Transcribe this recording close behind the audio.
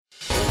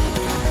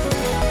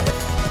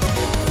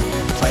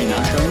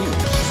Financial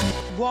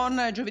News.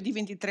 Buon giovedì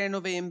 23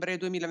 novembre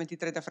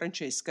 2023 da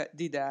Francesca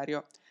Di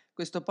Dario.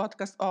 Questo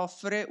podcast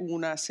offre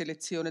una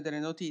selezione delle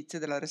notizie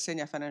della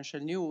rassegna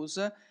Financial News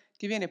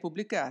che viene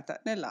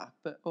pubblicata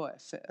nell'app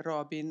OF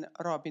Robin,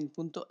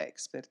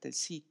 robin.expert, il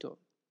sito.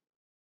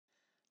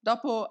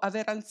 Dopo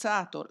aver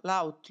alzato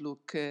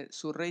l'outlook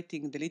sul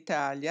rating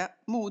dell'Italia,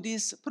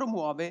 Moody's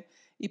promuove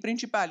i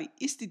principali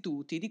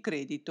istituti di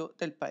credito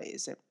del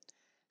paese.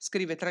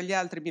 Scrive tra gli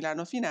altri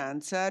Milano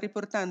Finanza,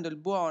 riportando il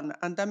buon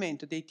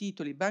andamento dei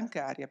titoli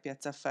bancari a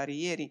Piazza Affari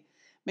ieri,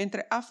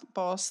 mentre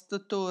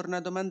HuffPost torna a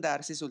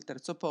domandarsi sul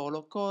terzo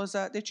polo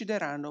cosa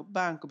decideranno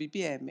Banco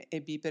BPM e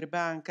BPER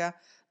Banca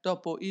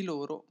dopo i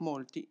loro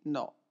molti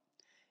no.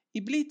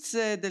 I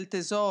blitz del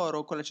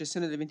Tesoro con la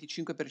cessione del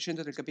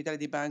 25% del capitale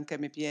di Banca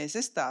MPS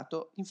è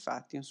stato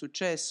infatti un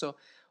successo.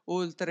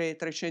 Oltre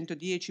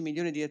 310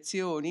 milioni di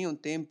azioni,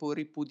 un tempo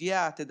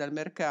ripudiate dal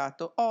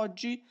mercato,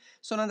 oggi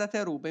sono andate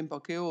a ruba in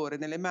poche ore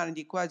nelle mani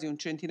di quasi un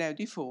centinaio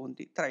di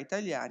fondi tra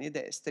italiani ed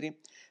esteri,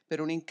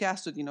 per un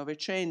incasso di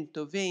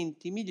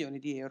 920 milioni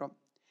di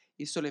euro.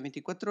 Il Sole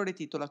 24 Ore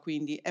titola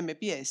quindi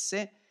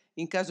MPS,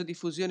 in caso di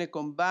fusione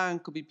con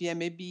Banco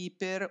BPM e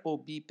BPER o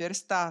BPER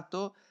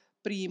Stato,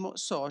 primo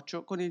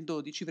socio con il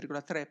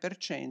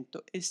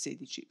 12,3% e il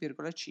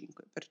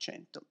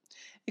 16,5%.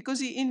 E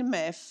così il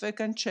MEF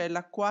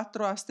cancella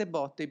 4 aste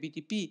botte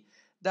BTP,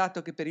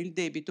 dato che per il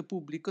debito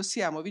pubblico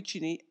siamo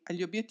vicini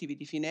agli obiettivi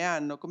di fine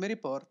anno, come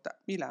riporta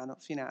Milano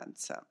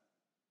Finanza.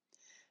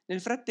 Nel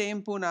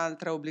frattempo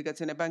un'altra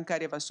obbligazione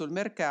bancaria va sul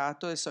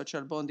mercato e il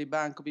social bond di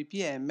Banco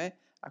BPM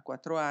a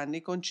 4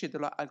 anni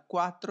concedola al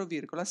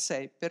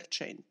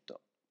 4,6%.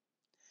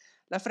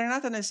 La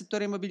frenata nel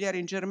settore immobiliare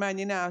in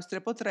Germania e in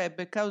Austria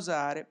potrebbe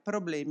causare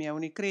problemi a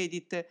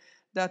Unicredit,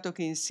 dato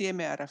che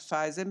insieme a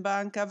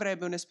Raiffeisenbank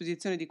avrebbe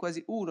un'esposizione di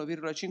quasi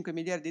 1,5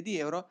 miliardi di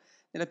euro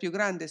nella più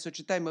grande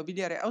società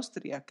immobiliare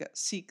austriaca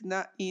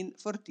Signa in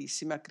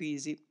fortissima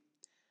crisi.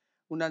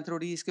 Un altro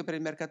rischio per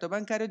il mercato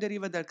bancario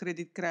deriva dal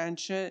credit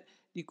crunch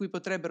di cui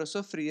potrebbero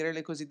soffrire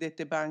le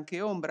cosiddette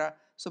banche ombra,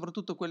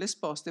 soprattutto quelle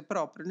esposte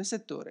proprio nel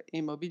settore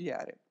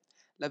immobiliare.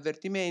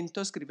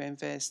 L'avvertimento, scrive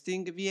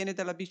Investing, viene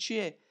dalla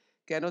BCE,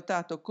 che ha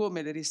notato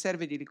come le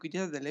riserve di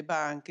liquidità delle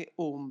banche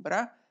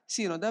ombra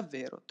siano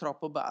davvero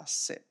troppo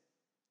basse.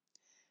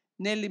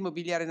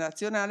 Nell'immobiliare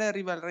nazionale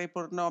arriva il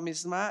report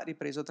Nomisma,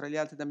 ripreso tra gli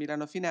altri da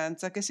Milano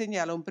Finanza, che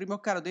segnala un primo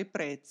calo dei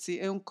prezzi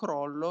e un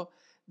crollo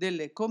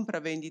delle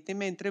compravendite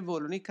mentre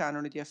volano i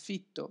canoni di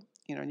affitto.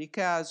 In ogni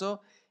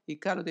caso, il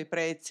calo dei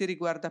prezzi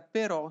riguarda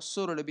però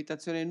solo le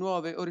abitazioni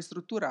nuove o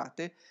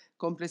ristrutturate.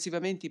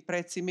 Complessivamente i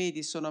prezzi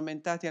medi sono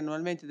aumentati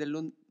annualmente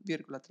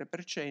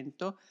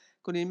dell'1,3%,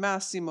 con il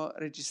massimo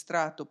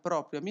registrato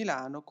proprio a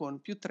Milano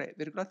con più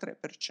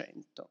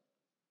 3,3%.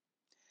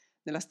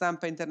 Nella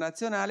stampa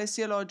internazionale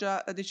si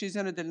elogia la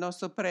decisione del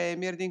nostro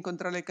Premier di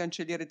incontrare il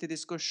cancelliere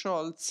tedesco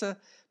Scholz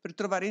per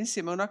trovare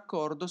insieme un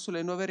accordo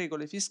sulle nuove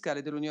regole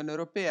fiscali dell'Unione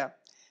Europea.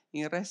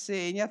 In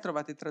rassegna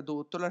trovate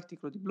tradotto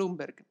l'articolo di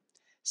Bloomberg.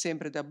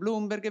 Sempre da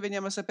Bloomberg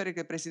veniamo a sapere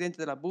che il presidente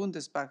della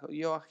Bundesbank,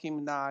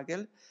 Joachim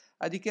Nagel,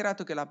 ha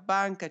dichiarato che la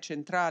Banca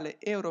Centrale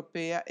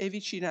Europea è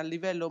vicina al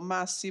livello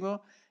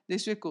massimo dei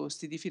suoi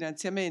costi di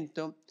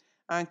finanziamento,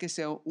 anche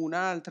se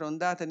un'altra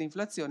ondata di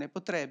inflazione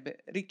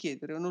potrebbe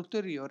richiedere un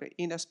ulteriore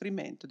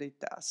inasprimento dei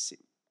tassi.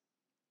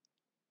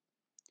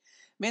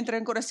 Mentre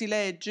ancora si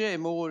legge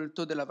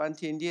molto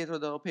dell'avanti e indietro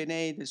da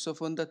OpenAI del suo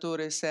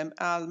fondatore Sam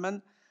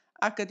Altman,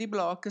 HD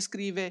Block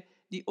scrive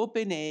di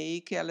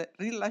OpenAI che ha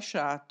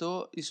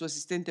rilasciato il suo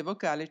assistente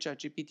vocale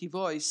ChatGPT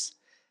Voice,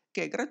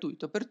 che è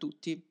gratuito per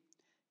tutti.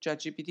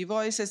 ChatGPT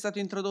Voice è stato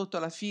introdotto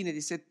alla fine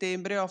di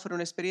settembre e offre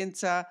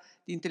un'esperienza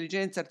di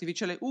intelligenza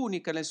artificiale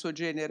unica nel suo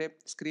genere,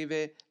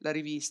 scrive la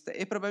rivista,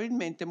 e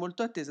probabilmente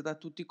molto attesa da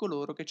tutti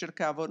coloro che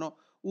cercavano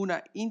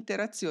una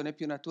interazione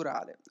più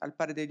naturale. Al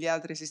pari degli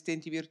altri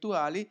assistenti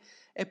virtuali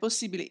è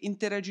possibile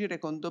interagire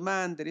con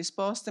domande e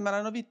risposte, ma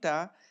la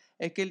novità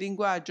è che il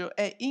linguaggio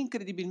è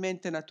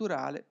incredibilmente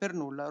naturale, per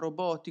nulla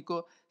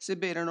robotico,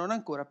 sebbene non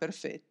ancora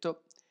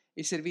perfetto.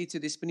 Il servizio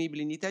è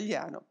disponibile in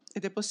italiano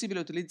ed è possibile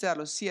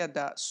utilizzarlo sia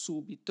da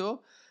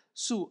subito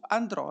su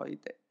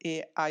Android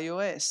e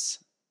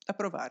iOS. Da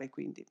provare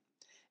quindi.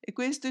 E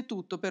questo è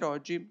tutto per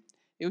oggi.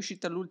 È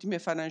uscita l'ultima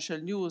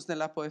Financial News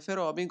nell'app OF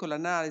Robin con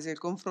l'analisi e il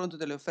confronto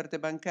delle offerte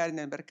bancarie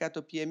nel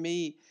mercato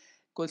PMI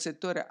col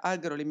settore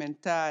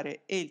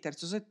agroalimentare e il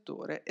terzo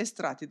settore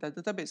estratti dal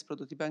database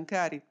prodotti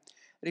bancari.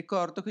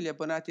 Ricordo che gli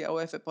abbonati a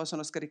OF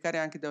possono scaricare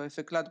anche da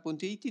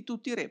ofcloud.it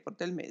tutti i report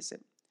del mese.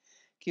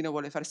 Chi non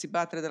vuole farsi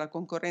battere dalla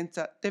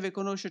concorrenza deve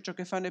conoscere ciò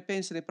che fanno e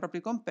pensano i propri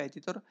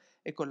competitor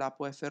e con l'app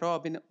OF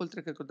Robin,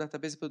 oltre che col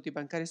database prodotti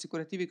bancari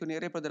assicurativi con il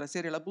report della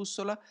serie La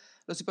Bussola,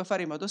 lo si può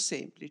fare in modo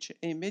semplice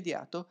e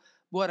immediato.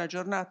 Buona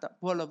giornata,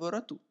 buon lavoro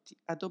a tutti,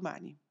 a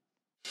domani.